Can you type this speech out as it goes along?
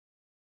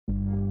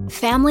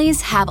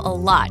Families have a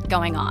lot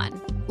going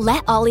on.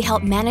 Let Ollie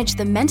help manage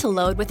the mental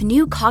load with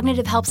new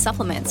cognitive help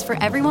supplements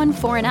for everyone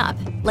 4 and up,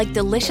 like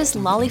delicious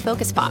Lolly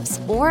Focus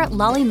Pops or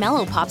Lolly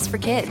Mellow Pops for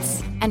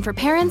kids. And for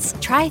parents,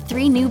 try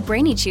 3 new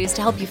Brainy Chews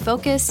to help you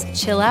focus,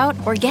 chill out,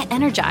 or get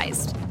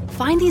energized.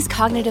 Find these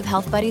cognitive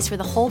health buddies for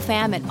the whole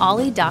fam at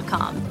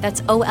ollie.com.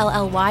 That's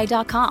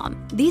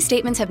OLLY.com. These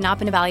statements have not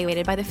been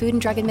evaluated by the Food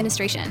and Drug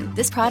Administration.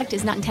 This product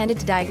is not intended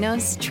to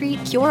diagnose,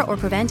 treat, cure, or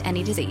prevent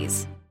any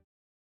disease.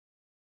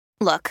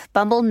 Look,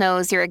 Bumble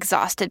knows you're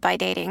exhausted by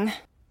dating.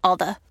 All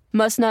the,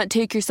 must not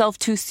take yourself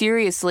too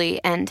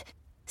seriously, and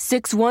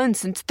 6'1"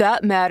 since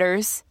that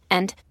matters,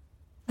 and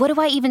what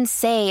do I even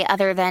say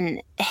other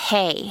than,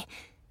 hey?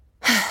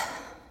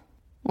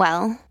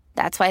 Well,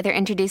 that's why they're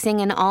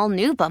introducing an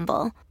all-new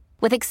Bumble,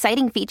 with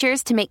exciting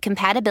features to make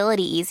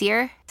compatibility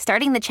easier,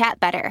 starting the chat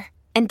better,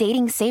 and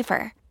dating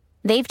safer.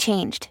 They've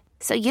changed,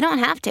 so you don't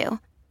have to.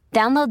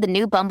 Download the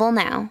new Bumble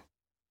now.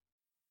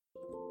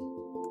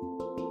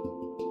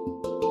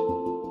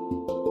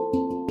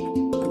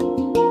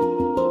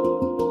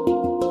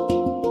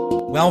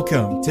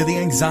 Welcome to the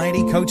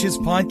Anxiety Coaches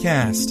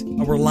Podcast,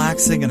 a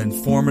relaxing and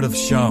informative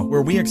show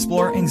where we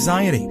explore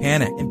anxiety,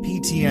 panic, and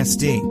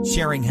PTSD,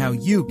 sharing how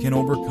you can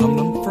overcome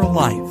them for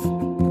life.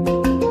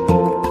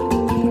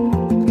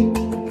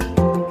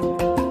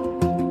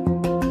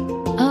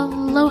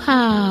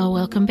 Aloha!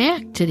 Welcome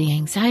back to the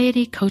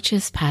Anxiety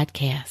Coaches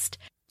Podcast.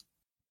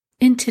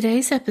 In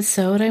today's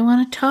episode, I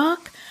want to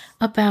talk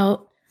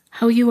about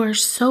how you are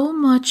so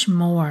much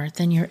more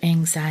than your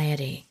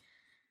anxiety.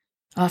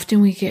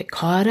 Often we get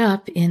caught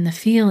up in the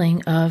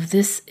feeling of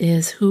this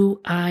is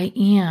who I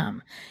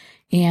am.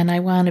 And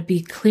I want to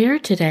be clear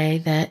today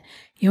that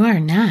you are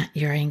not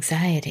your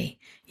anxiety.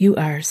 You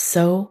are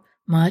so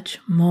much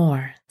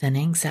more than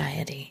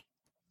anxiety.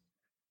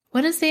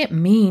 What does that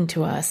mean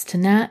to us to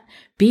not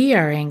be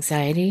our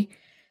anxiety,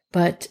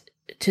 but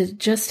to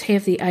just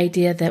have the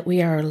idea that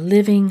we are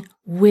living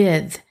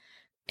with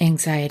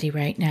anxiety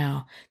right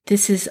now?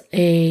 This is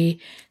a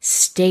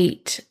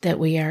state that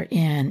we are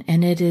in,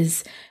 and it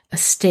is a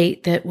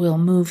state that will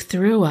move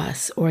through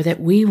us or that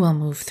we will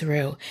move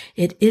through.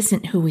 It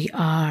isn't who we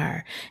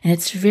are. And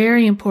it's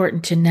very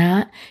important to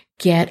not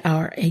get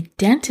our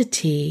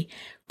identity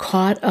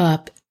caught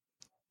up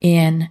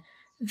in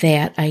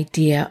that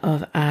idea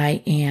of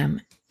I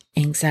am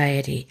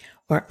anxiety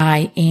or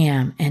I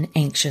am an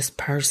anxious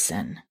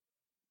person.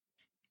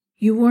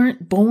 You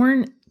weren't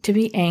born to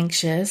be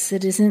anxious.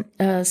 It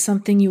isn't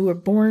something you were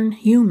born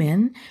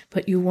human,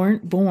 but you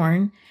weren't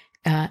born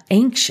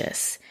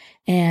anxious.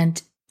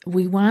 And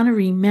we want to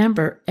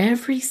remember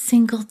every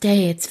single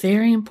day, it's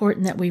very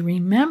important that we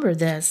remember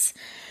this,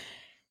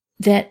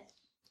 that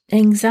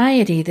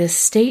anxiety, this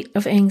state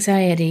of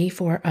anxiety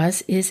for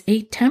us is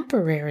a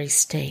temporary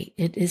state.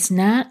 It is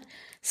not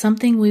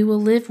something we will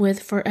live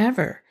with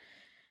forever.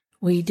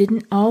 We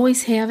didn't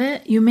always have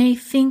it. You may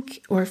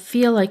think or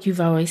feel like you've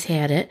always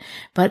had it,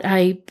 but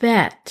I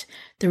bet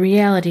the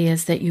reality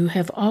is that you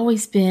have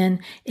always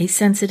been a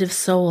sensitive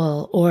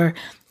soul or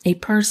a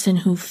person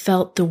who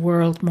felt the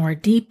world more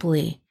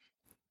deeply.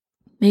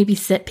 Maybe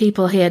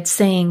people had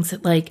sayings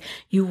like,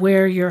 you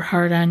wear your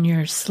heart on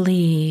your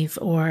sleeve,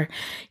 or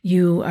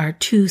you are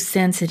too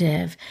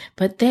sensitive,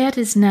 but that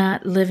is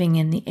not living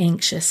in the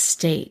anxious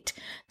state.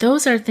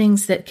 Those are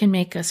things that can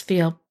make us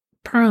feel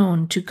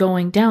prone to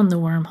going down the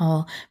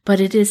wormhole, but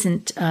it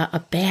isn't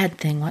a bad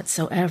thing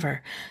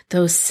whatsoever.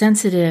 Those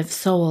sensitive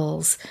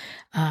souls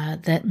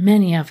that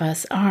many of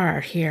us are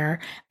here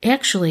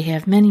actually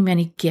have many,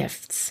 many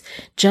gifts,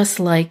 just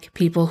like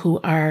people who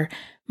are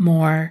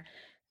more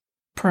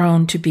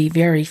prone to be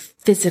very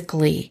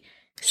physically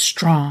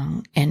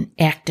strong and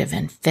active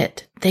and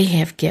fit. They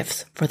have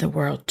gifts for the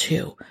world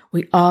too.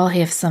 We all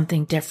have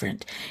something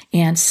different.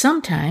 And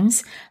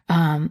sometimes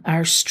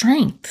our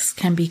strengths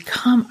can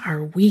become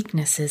our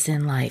weaknesses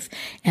in life.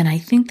 And I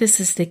think this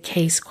is the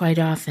case quite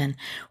often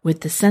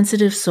with the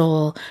sensitive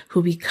soul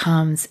who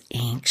becomes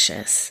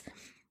anxious.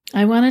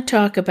 I want to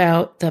talk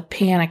about the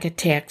panic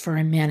attack for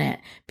a minute,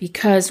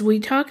 because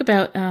we talk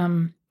about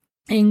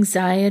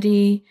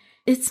anxiety.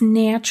 It's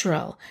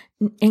natural.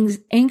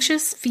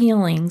 Anxious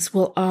feelings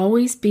will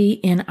always be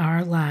in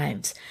our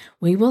lives.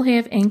 We will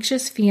have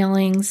anxious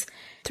feelings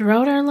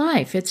throughout our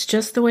life. It's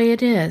just the way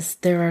it is.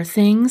 There are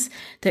things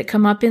that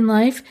come up in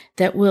life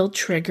that will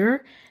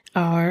trigger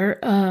our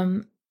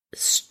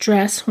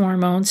stress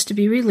hormones to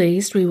be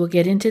released. We will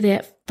get into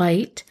that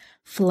fight,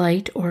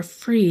 flight, or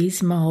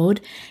freeze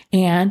mode,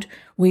 and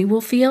we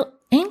will feel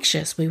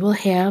anxious. We will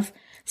have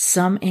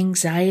some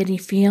anxiety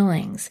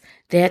feelings.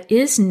 That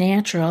is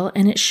natural,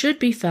 and it should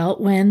be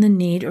felt when the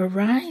need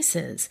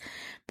arises.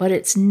 But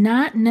it's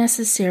not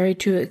necessary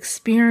to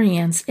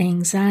experience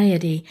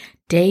anxiety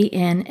day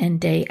in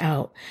and day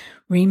out.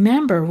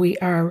 Remember, we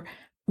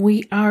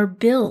are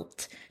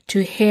built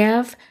to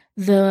have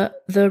the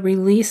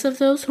release of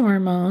those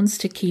hormones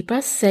to keep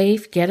us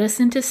safe, get us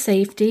into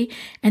safety.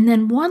 And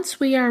then once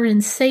we are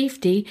in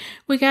safety,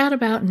 we got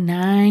about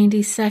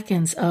 90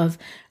 seconds of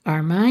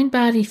our mind,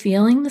 body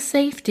feeling the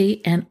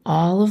safety, and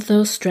all of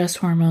those stress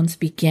hormones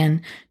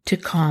begin to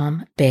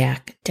calm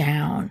back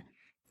down.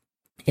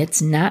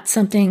 It's not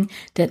something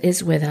that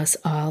is with us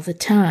all the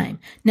time.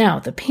 Now,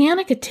 the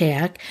panic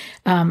attack,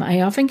 I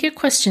often get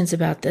questions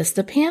about this.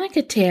 The panic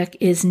attack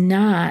is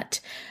not,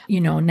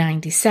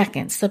 90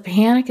 seconds. The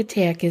panic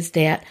attack is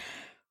that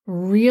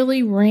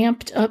really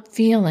ramped up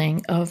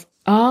feeling of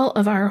all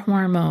of our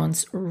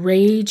hormones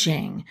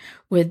raging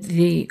with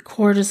the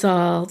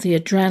cortisol, the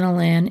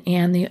adrenaline,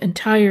 and the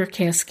entire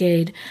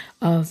cascade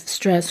of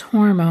stress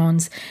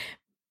hormones.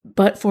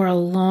 But for a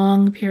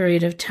long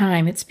period of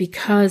time, it's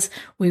because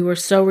we were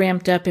so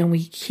ramped up and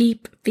we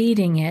keep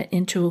feeding it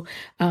into,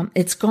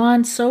 it's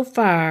gone so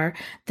far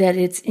that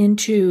it's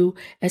into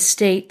a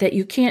state that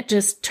you can't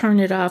just turn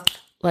it off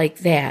like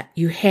that.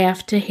 You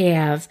have to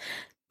have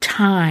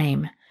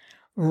time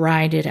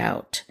ride it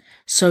out.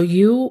 So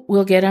you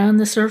will get on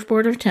the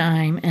surfboard of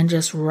time and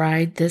just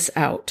ride this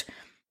out.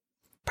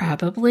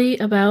 Probably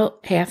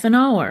about half an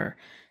hour.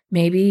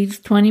 Maybe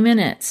 20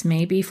 minutes,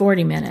 maybe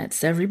 40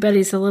 minutes.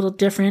 Everybody's a little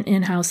different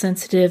in how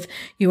sensitive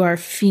you are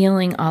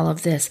feeling all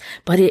of this,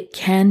 but it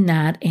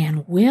cannot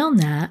and will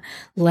not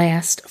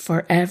last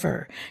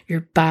forever.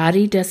 Your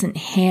body doesn't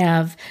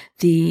have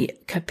the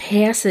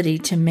capacity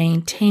to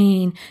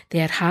maintain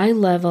that high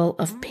level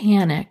of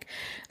panic,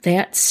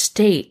 that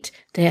state,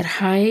 that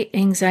high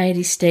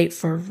anxiety state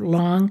for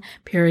long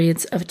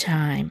periods of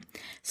time.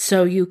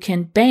 So you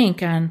can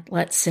bank on,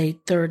 let's say,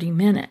 30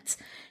 minutes.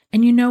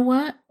 And you know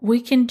what?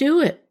 We can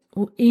do it.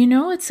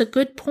 It's a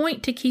good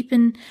point to keep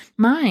in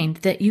mind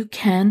that you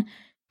can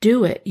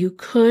do it. You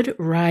could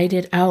ride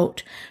it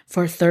out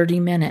for 30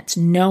 minutes,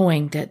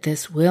 knowing that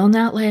this will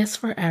not last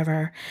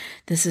forever.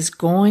 This is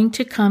going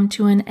to come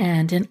to an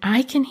end, and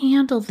I can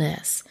handle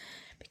this.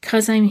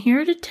 Because I'm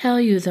here to tell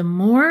you, the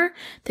more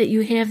that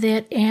you have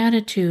that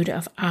attitude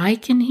of, I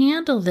can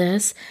handle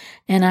this,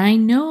 and I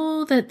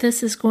know that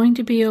this is going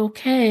to be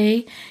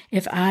okay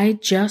if I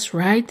just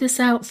ride this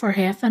out for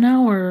half an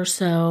hour or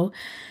so,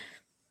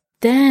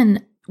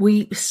 then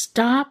we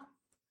stop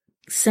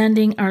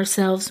sending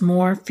ourselves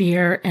more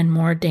fear and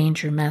more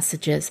danger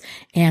messages,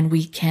 and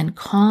we can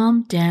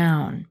calm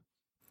down.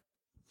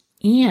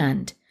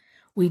 And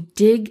we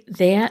dig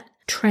that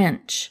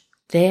trench,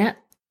 that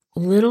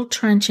little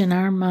trench in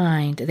our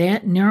mind,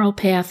 that neural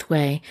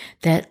pathway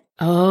that,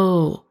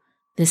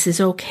 this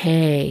is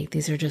okay.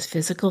 These are just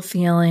physical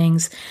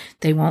feelings.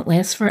 They won't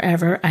last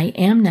forever. I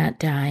am not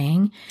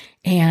dying,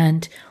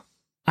 and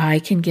I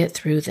can get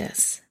through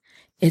this.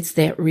 It's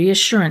that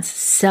reassurance,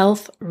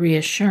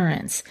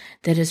 self-reassurance,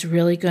 that is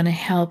really going to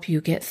help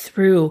you get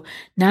through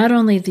not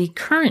only the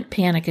current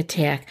panic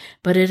attack,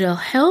 but it'll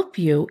help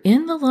you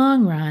in the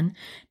long run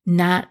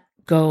not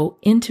go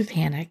into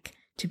panic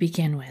to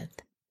begin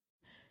with.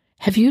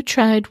 Have you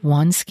tried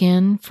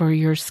OneSkin for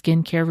your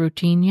skincare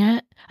routine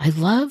yet? I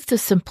love the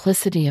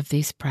simplicity of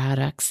these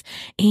products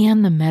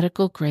and the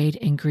medical-grade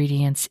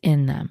ingredients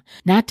in them,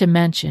 not to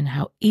mention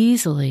how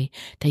easily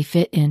they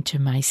fit into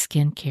my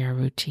skincare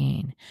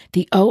routine.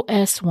 The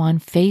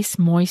OS1 Face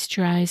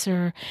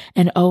Moisturizer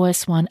and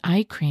OS1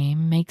 Eye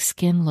Cream make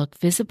skin look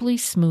visibly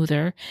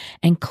smoother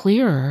and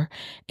clearer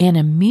and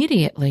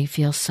immediately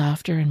feel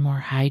softer and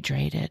more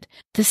hydrated.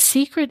 The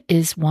secret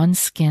is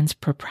OneSkin's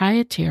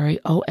proprietary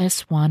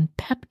OS1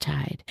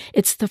 peptide.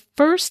 It's the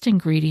first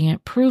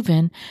ingredient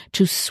proven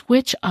to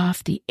switch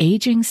off the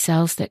aging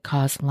cells that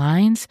cause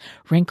lines,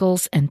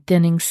 wrinkles, and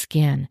thinning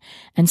skin,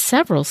 and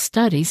several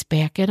studies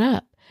back it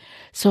up.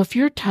 So if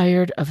you're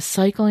tired of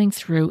cycling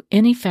through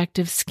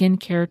ineffective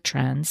skincare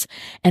trends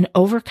and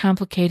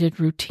overcomplicated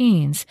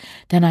routines,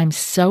 then I'm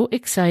so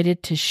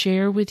excited to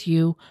share with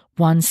you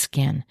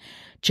OneSkin,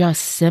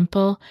 just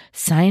simple,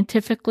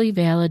 scientifically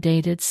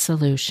validated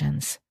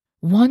solutions.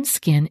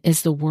 OneSkin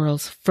is the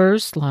world's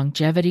first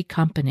longevity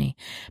company.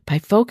 By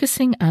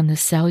focusing on the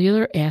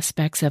cellular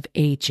aspects of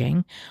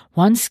aging,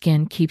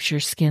 OneSkin keeps your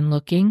skin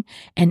looking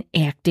and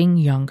acting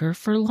younger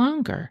for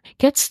longer.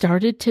 Get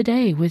started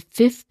today with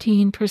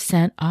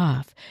 15%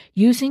 off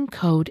using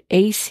code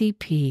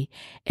ACP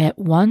at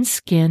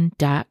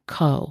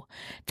oneskin.co.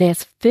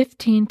 That's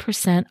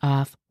 15%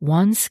 off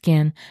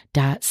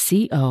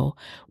oneskin.co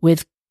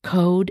with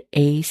code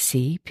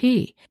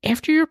ACP.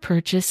 After your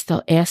purchase,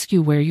 they'll ask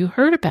you where you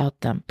heard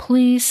about them.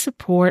 Please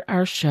support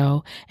our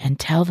show and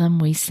tell them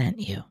we sent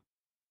you.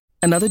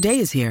 Another day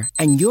is here,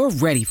 and you're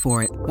ready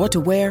for it. What to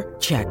wear?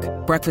 Check.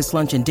 Breakfast,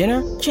 lunch, and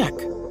dinner? Check.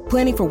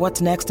 Planning for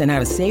what's next and how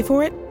to save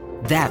for it?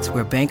 That's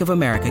where Bank of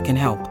America can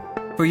help.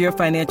 For your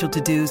financial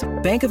to-dos,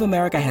 Bank of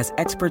America has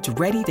experts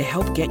ready to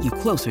help get you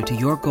closer to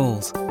your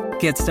goals.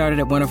 Get started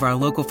at one of our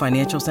local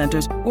financial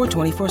centers or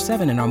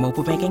 24/7 in our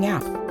mobile banking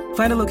app.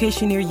 Find a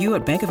location near you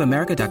at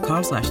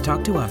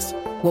bankofamerica.com/talktous.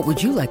 What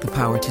would you like the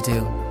power to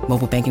do?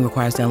 Mobile banking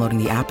requires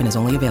downloading the app and is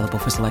only available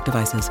for select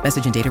devices.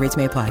 Message and data rates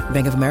may apply.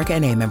 Bank of America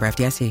NA, member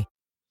FDIC.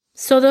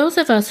 So those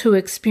of us who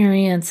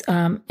experience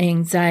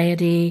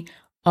anxiety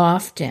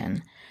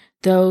often,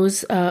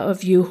 those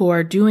of you who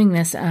are doing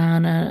this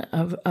on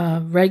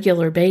a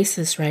regular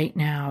basis right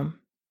now,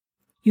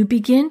 you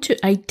begin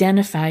to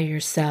identify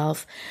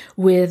yourself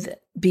with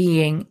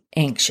being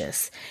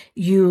anxious.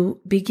 You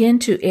begin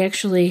to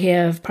actually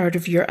have part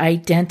of your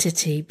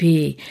identity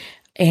be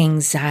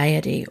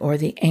anxiety or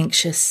the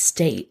anxious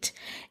state.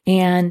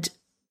 And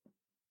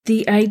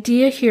the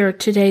idea here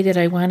today that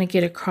I want to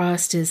get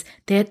across is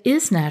that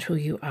is not who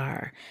you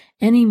are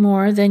any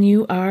more than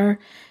you are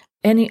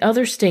any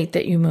other state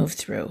that you move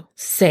through.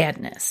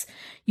 Sadness.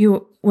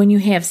 When you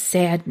have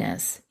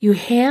sadness, you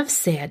have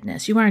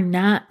sadness. You are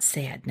not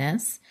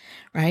sadness,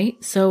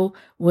 right? So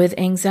with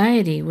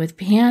anxiety, with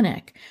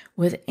panic,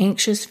 with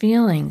anxious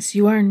feelings,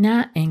 you are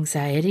not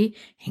anxiety.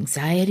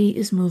 Anxiety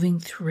is moving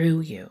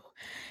through you.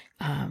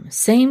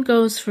 Same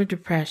goes for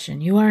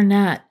depression. You are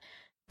not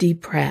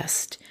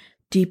depressed.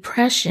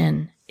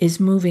 Depression is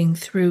moving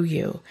through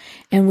you.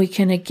 And we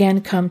can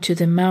again come to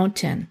the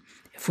mountain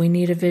if we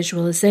need a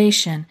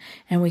visualization,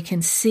 and we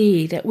can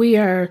see that we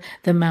are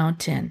the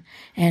mountain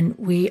and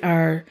we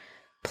are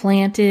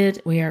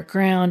planted, we are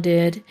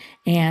grounded,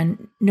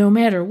 and no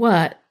matter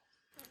what,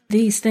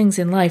 these things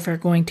in life are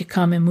going to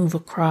come and move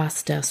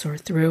across us or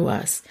through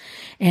us.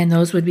 And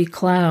those would be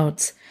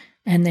clouds,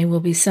 and they will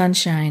be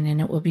sunshine,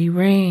 and it will be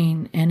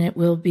rain, and it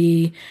will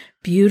be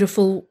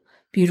beautiful,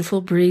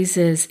 beautiful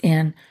breezes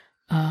and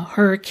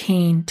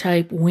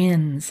hurricane-type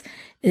winds.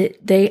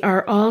 They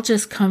are all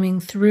just coming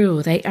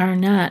through. They are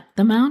not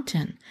the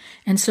mountain.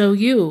 And so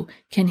you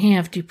can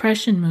have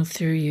depression move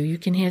through you. You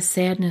can have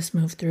sadness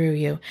move through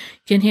you. You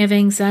can have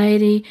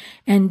anxiety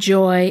and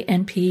joy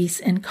and peace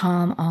and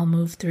calm all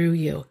move through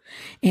you.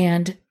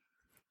 And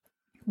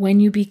when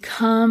you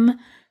become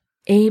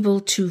able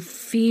to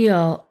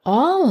feel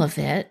all of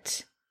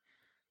it,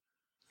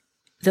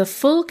 the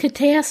full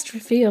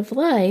catastrophe of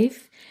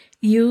life,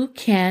 you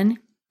can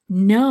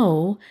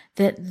know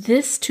that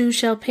this too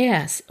shall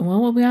pass. And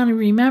what we want to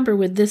remember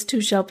with this too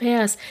shall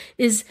pass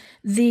is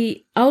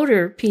the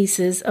outer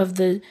pieces of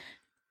the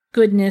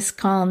goodness,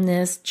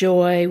 calmness,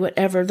 joy,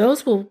 whatever.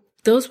 Those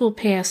will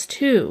pass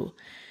too,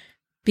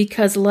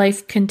 because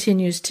life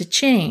continues to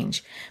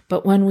change.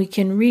 But when we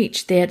can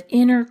reach that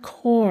inner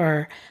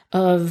core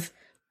of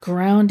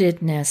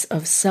groundedness,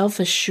 of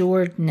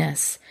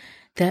self-assuredness,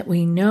 that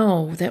we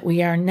know that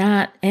we are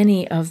not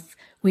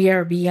we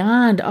are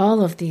beyond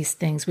all of these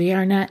things. We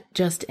are not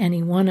just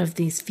any one of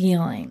these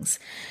feelings.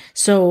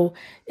 So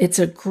it's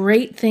a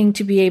great thing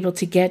to be able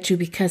to get to,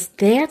 because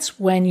that's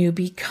when you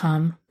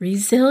become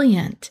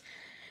resilient,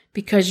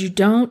 because you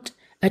don't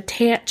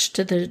attach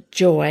to the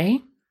joy.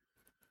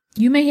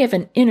 You may have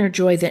an inner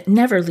joy that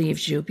never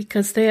leaves you,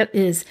 because that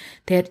is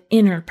that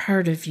inner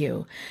part of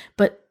you.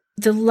 But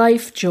the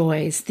life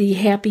joys, the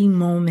happy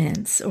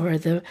moments, or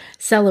the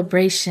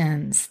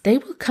celebrations, they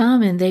will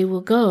come and they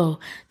will go,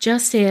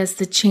 just as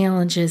the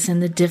challenges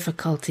and the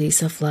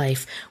difficulties of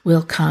life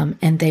will come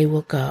and they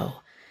will go.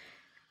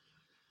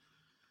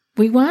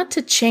 We want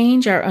to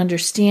change our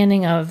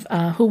understanding of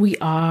who we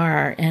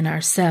are and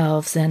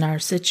ourselves and our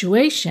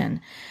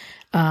situation.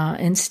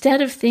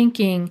 Instead of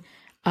thinking,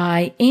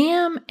 I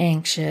am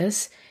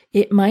anxious,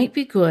 it might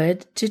be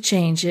good to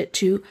change it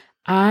to,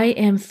 I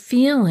am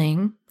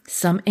feeling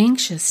some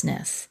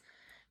anxiousness.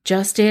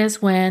 Just as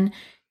when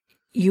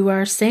you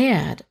are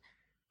sad,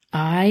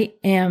 I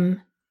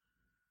am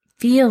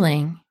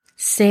feeling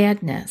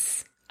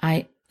sadness.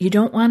 You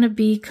don't want to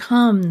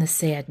become the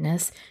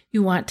sadness.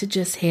 You want to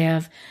just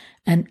have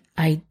an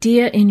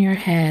idea in your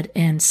head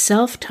and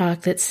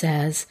self-talk that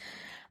says,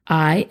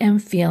 I am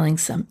feeling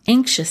some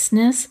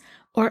anxiousness,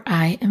 or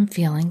I am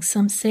feeling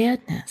some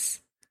sadness.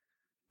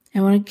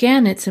 And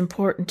again, it's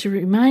important to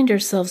remind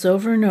ourselves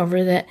over and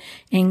over that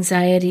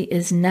anxiety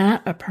is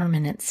not a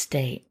permanent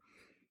state.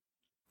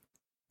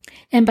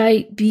 And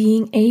by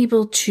being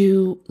able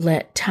to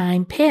let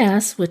time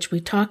pass, which we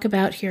talk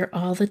about here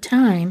all the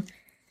time,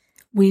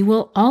 we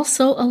will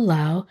also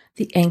allow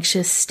the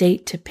anxious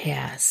state to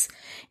pass.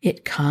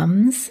 It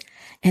comes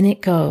and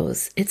it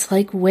goes. It's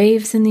like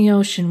waves in the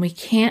ocean. We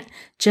can't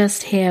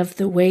just have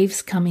the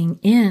waves coming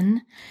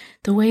in.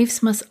 The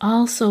waves must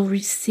also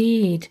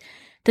recede.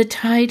 The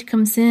tide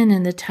comes in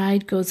and the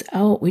tide goes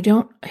out. We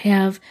don't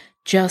have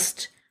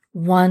just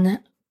one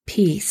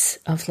piece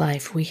of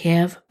life. We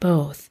have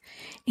both.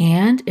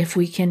 And if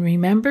we can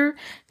remember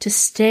to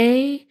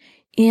stay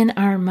in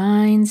our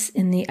minds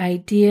in the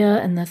idea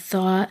and the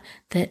thought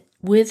that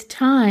with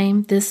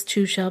time, this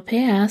too shall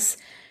pass,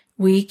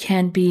 we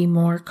can be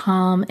more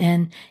calm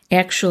and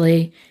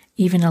actually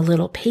even a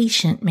little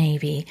patient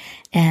maybe,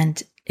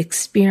 and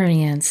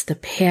experience the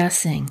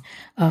passing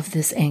of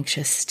this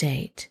anxious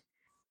state.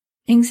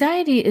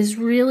 Anxiety is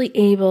really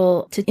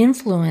able to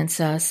influence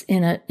us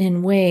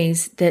in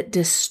ways that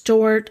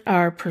distort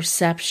our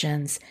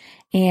perceptions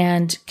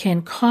and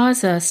can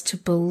cause us to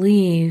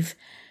believe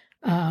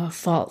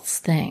false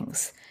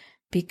things,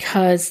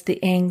 because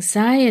the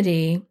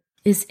anxiety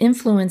is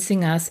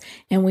influencing us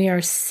and we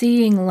are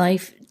seeing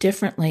life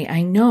differently.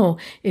 I know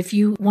if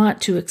you want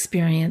to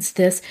experience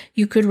this,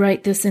 you could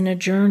write this in a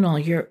journal.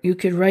 You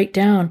could write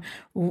down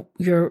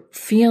your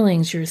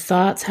feelings, your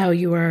thoughts, how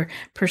you are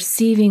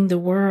perceiving the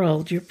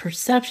world, your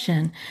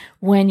perception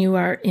when you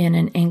are in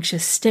an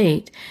anxious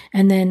state.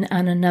 And then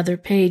on another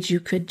page,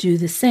 you could do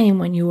the same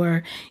when you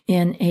are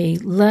in a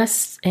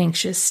less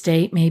anxious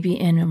state, maybe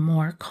in a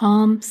more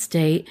calm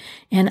state.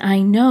 And I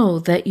know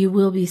that you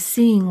will be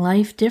seeing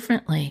life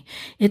differently.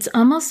 It's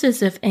almost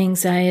as if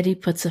anxiety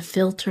puts a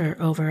filter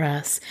over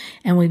us,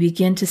 and we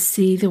begin to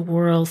see the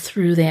world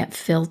through that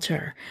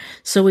filter.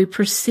 So we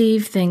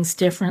perceive things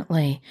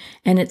differently.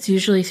 And it's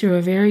usually through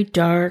a very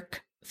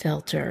dark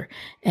filter.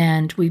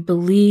 And we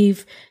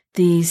believe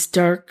these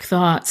dark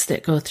thoughts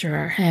that go through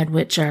our head,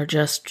 which are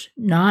just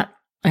not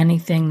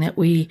anything that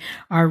we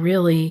are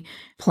really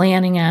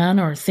planning on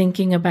or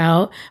thinking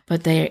about,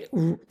 but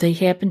they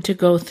happen to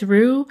go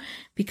through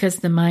because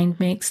the mind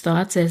makes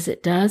thoughts as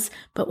it does.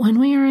 But when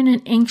we are in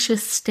an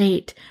anxious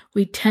state,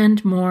 we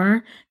tend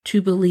more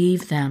to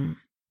believe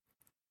them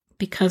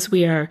because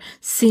we are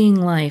seeing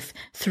life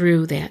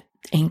through that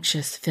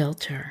anxious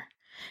filter.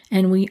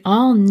 And we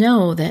all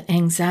know that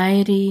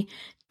anxiety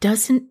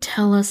doesn't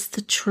tell us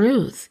the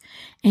truth.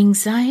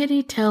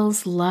 Anxiety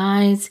tells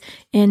lies,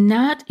 and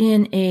not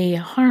in a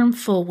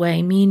harmful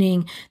way,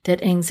 meaning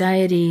that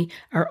anxiety,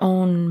 our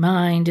own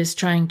mind, is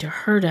trying to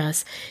hurt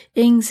us.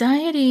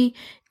 Anxiety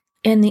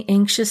and the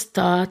anxious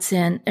thoughts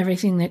and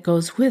everything that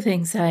goes with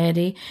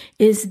anxiety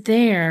is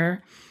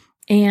there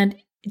and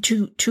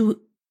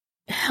to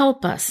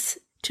help us,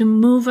 to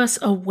move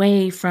us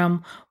away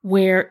from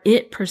where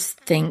it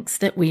thinks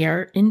that we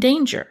are in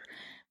danger.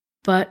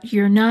 But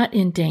you're not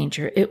in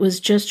danger. It was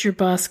just your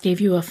boss gave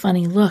you a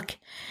funny look.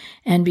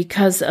 And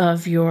because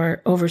of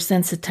your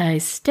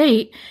oversensitized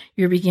state,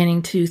 you're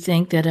beginning to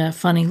think that a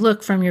funny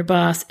look from your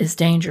boss is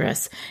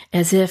dangerous,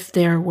 as if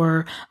there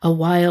were a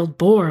wild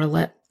boar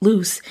let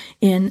loose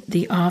in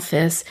the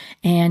office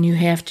and you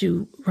have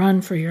to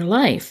run for your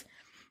life.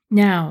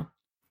 Now,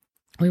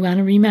 we want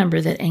to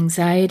remember that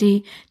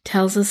anxiety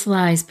tells us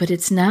lies, but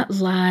it's not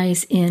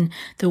lies in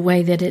the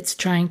way that it's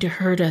trying to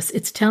hurt us.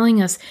 It's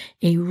telling us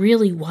a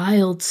really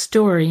wild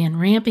story and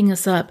ramping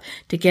us up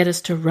to get us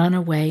to run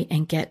away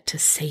and get to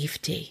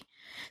safety.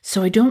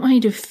 So I don't want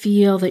you to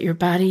feel that your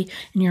body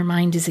and your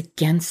mind is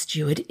against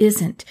you. It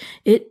isn't.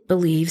 It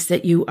believes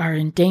that you are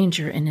in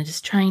danger and it is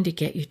trying to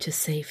get you to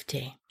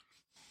safety.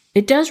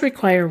 It does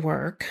require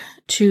work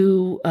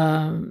to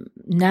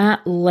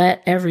not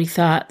let every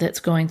thought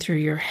that's going through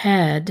your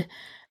head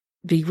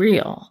be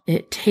real.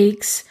 It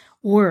takes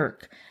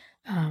work.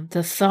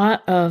 The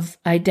thought of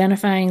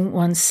identifying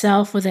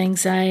oneself with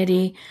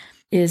anxiety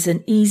is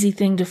an easy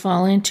thing to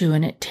fall into,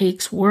 and it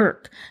takes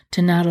work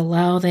to not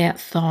allow that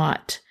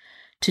thought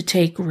to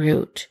take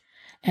root.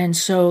 And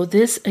so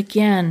this,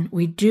 again,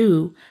 we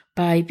do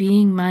by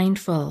being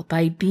mindful,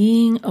 by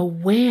being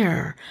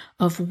aware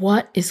of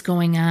what is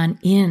going on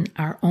in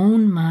our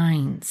own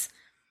minds.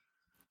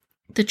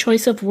 The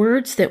choice of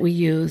words that we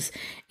use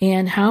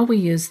and how we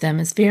use them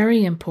is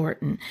very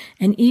important.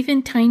 And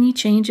even tiny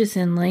changes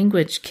in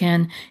language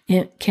can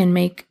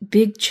make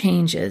big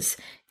changes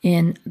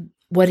in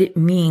what it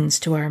means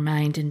to our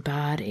mind and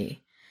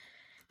body.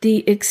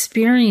 The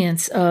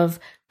experience of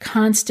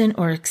constant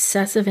or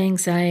excessive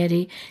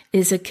anxiety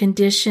is a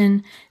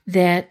condition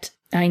that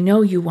I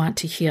know you want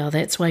to heal.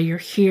 That's why you're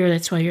here.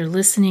 That's why you're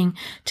listening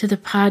to the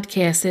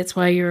podcast. That's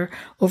why you're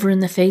over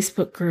in the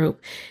Facebook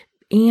group.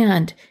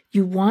 And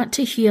you want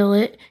to heal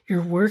it.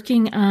 You're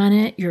working on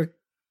it. You're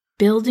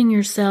building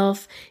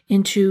yourself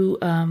into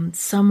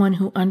someone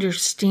who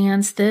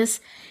understands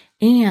this.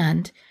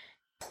 And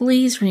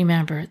please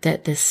remember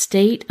that the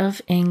state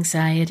of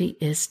anxiety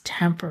is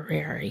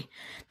temporary.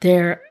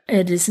 It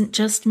isn't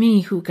just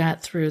me who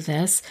got through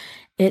this.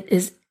 It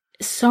is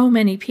so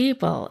many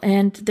people,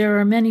 and there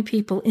are many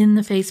people in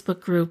the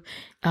Facebook group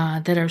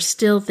that are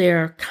still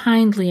there,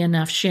 kindly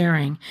enough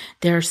sharing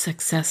their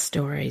success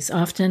stories.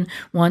 Often,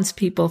 once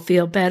people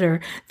feel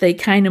better, they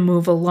kind of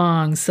move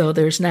along, so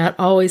there's not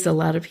always a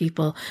lot of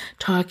people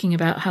talking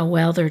about how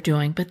well they're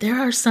doing, but there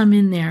are some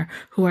in there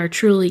who are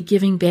truly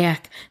giving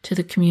back to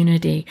the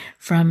community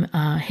from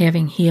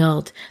having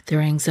healed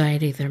their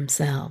anxiety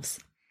themselves.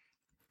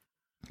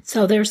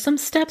 So there's some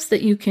steps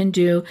that you can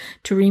do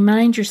to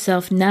remind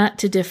yourself not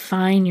to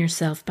define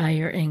yourself by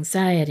your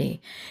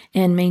anxiety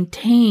and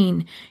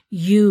maintain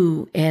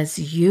you as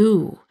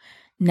you,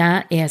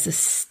 not as a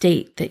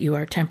state that you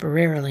are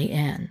temporarily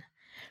in.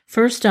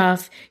 First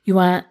off, you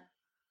want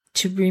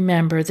to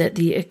remember that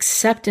the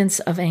acceptance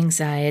of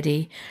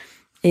anxiety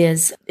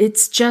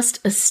it's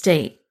just a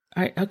state.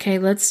 All right, okay,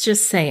 let's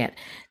just say it.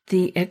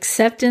 The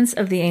acceptance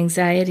of the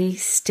anxiety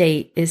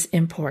state is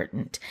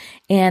important,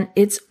 and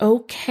it's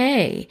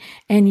okay,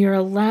 and you're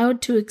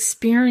allowed to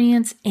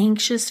experience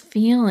anxious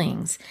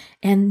feelings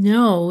and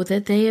know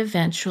that they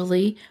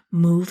eventually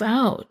move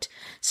out.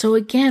 So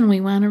again, we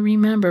want to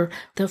remember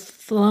the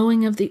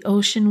flowing of the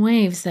ocean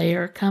waves. They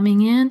are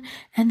coming in,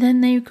 and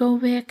then they go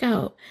back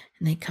out.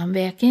 and they come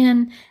back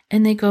in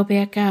and they go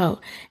back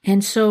out.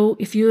 And so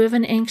if you have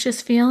an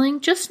anxious feeling,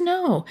 just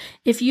know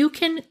if you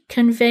can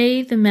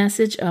convey the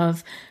message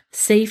of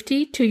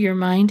safety to your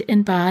mind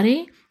and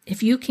body,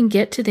 if you can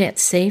get to that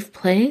safe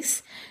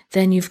place,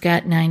 then you've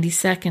got 90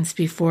 seconds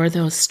before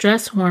those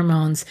stress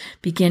hormones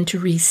begin to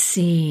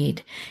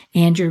recede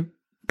and your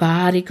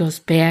body goes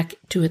back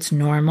to its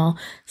normal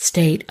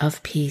state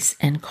of peace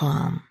and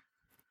calm.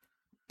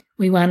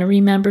 We want to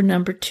remember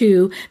number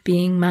 2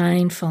 being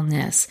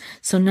mindfulness.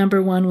 So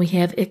number 1, we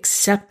have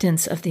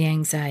acceptance of the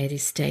anxiety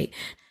state.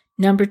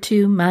 Number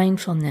 2,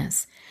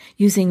 mindfulness,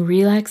 using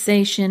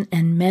relaxation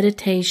and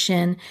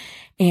meditation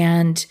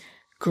and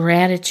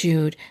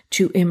gratitude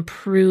to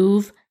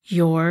improve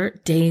your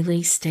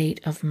daily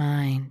state of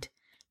mind.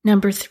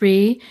 Number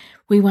 3,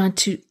 we want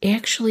to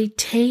actually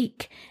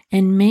take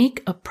and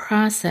make a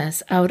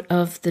process out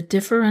of the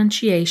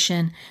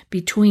differentiation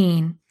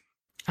between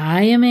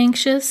I am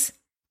anxious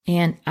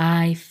and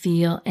I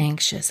feel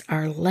anxious.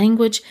 Our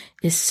language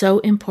is so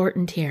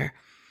important here.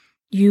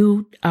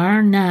 You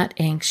are not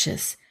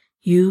anxious.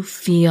 You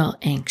feel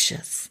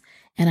anxious.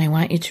 And I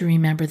want you to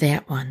remember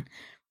that one.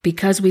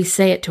 Because we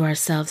say it to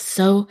ourselves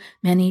so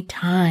many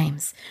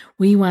times,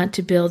 we want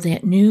to build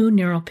that new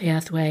neural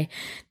pathway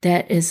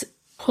that is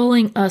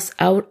pulling us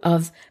out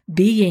of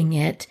being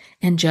it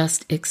and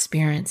just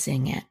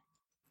experiencing it.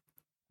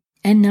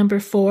 And number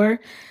 4,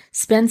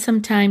 spend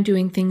some time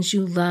doing things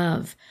you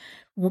love.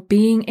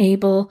 Being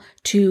able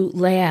to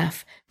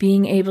laugh,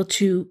 being able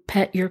to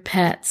pet your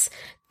pets,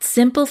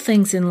 simple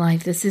things in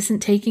life. This isn't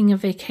taking a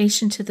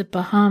vacation to the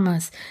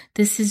Bahamas.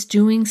 This is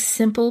doing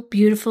simple,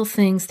 beautiful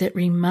things that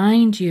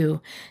remind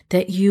you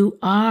that you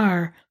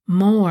are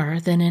more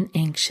than an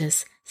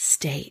anxious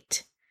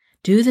state.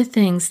 Do the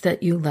things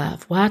that you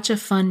love. Watch a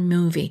fun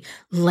movie.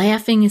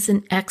 Laughing is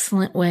an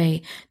excellent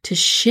way to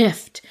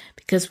shift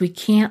because we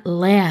can't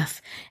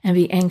laugh and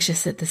be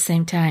anxious at the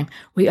same time.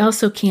 We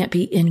also can't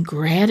be in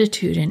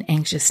gratitude and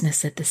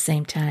anxiousness at the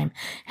same time.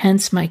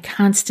 Hence my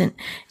constant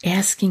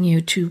asking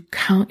you to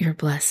count your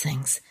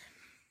blessings.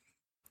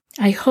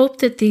 I hope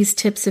that these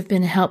tips have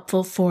been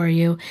helpful for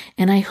you,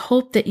 and I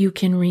hope that you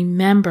can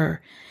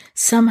remember,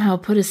 somehow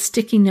put a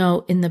sticky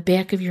note in the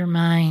back of your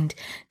mind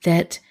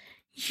that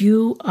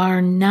you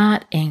are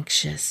not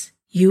anxious.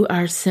 You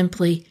are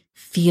simply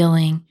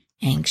feeling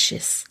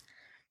anxious,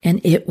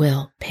 and it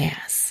will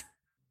pass.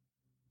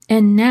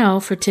 And now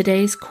for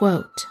today's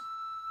quote.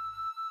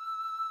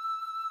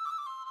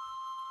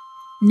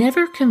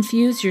 Never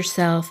confuse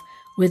yourself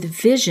with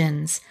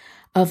visions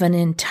of an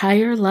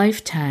entire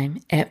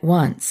lifetime at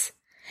once.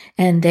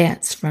 And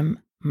that's from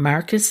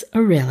Marcus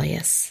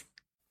Aurelius.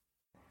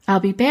 I'll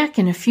be back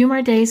in a few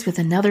more days with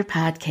another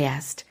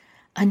podcast.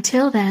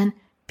 Until then,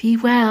 be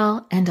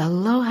well and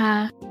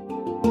aloha.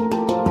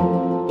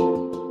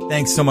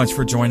 Thanks so much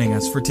for joining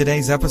us for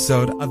today's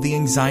episode of the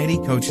Anxiety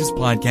Coaches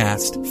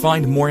Podcast.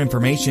 Find more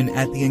information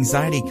at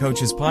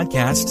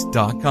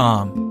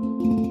theanxietycoachespodcast.com.